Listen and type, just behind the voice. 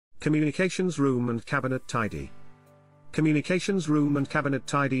Communications room and cabinet tidy. Communications room and cabinet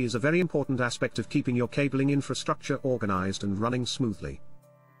tidy is a very important aspect of keeping your cabling infrastructure organized and running smoothly.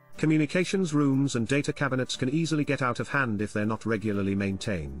 Communications rooms and data cabinets can easily get out of hand if they're not regularly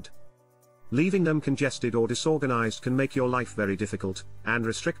maintained. Leaving them congested or disorganized can make your life very difficult, and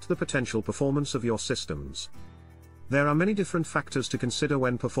restrict the potential performance of your systems. There are many different factors to consider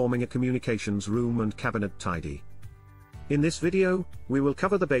when performing a communications room and cabinet tidy. In this video, we will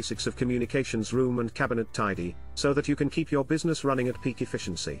cover the basics of communications room and cabinet tidy, so that you can keep your business running at peak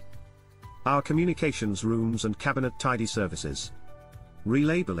efficiency. Our communications rooms and cabinet tidy services: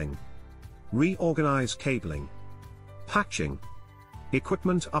 relabeling, reorganize cabling, patching,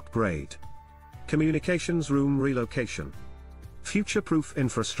 equipment upgrade, communications room relocation, future-proof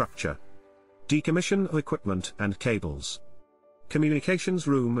infrastructure, decommission of equipment and cables, communications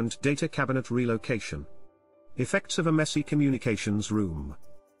room and data cabinet relocation. Effects of a messy communications room.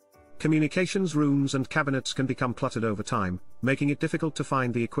 Communications rooms and cabinets can become cluttered over time, making it difficult to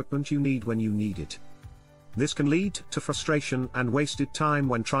find the equipment you need when you need it. This can lead to frustration and wasted time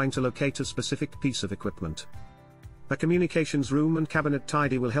when trying to locate a specific piece of equipment. A communications room and cabinet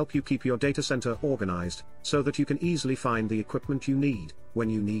tidy will help you keep your data center organized, so that you can easily find the equipment you need, when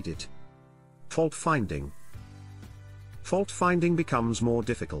you need it. Fault finding. Fault finding becomes more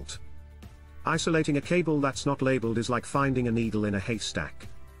difficult. Isolating a cable that's not labeled is like finding a needle in a haystack.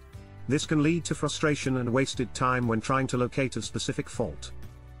 This can lead to frustration and wasted time when trying to locate a specific fault.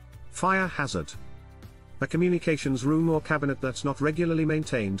 Fire hazard. A communications room or cabinet that's not regularly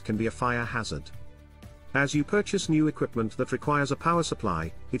maintained can be a fire hazard. As you purchase new equipment that requires a power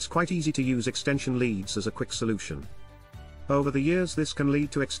supply, it's quite easy to use extension leads as a quick solution. Over the years, this can lead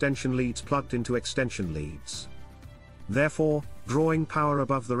to extension leads plugged into extension leads, therefore drawing power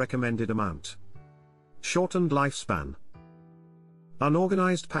above the recommended amount. Shortened lifespan.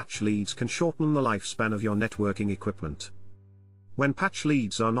 Unorganized patch leads can shorten the lifespan of your networking equipment. When patch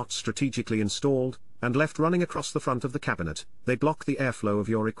leads are not strategically installed, and left running across the front of the cabinet, they block the airflow of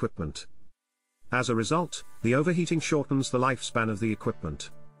your equipment. As a result, the overheating shortens the lifespan of the equipment.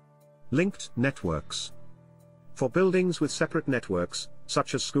 Linked networks. For buildings with separate networks,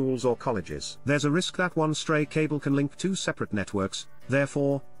 such as schools or colleges, there's a risk that one stray cable can link two separate networks,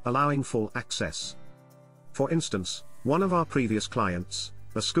 therefore allowing full access. For instance, one of our previous clients,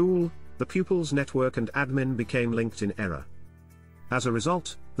 a school, the pupils' network and admin became linked in error. As a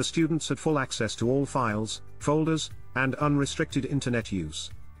result, the students had full access to all files, folders, and unrestricted internet use.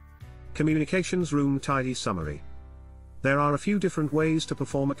 Communications room tidy summary. There are a few different ways to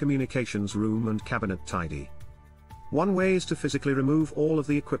perform a communications room and cabinet tidy. One way is to physically remove all of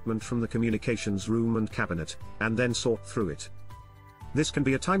the equipment from the communications room and cabinet, and then sort through it. This can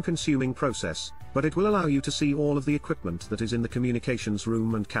be a time-consuming process, but it will allow you to see all of the equipment that is in the communications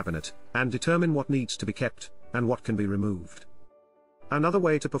room and cabinet, and determine what needs to be kept, and what can be removed. Another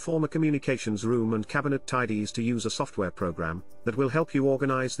way to perform a communications room and cabinet tidy is to use a software program that will help you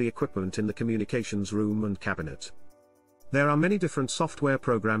organize the equipment in the communications room and cabinet. There are many different software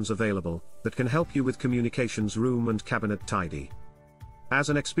programs available that can help you with communications room and cabinet tidy. As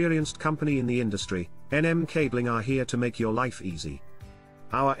an experienced company in the industry, NM Cabling are here to make your life easy.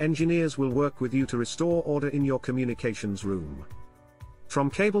 Our engineers will work with you to restore order in your communications room.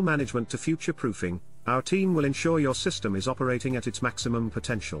 From cable management to future-proofing, our team will ensure your system is operating at its maximum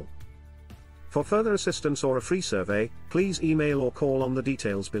potential. For further assistance or a free survey, please email or call on the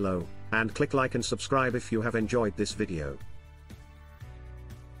details below, and click like and subscribe if you have enjoyed this video.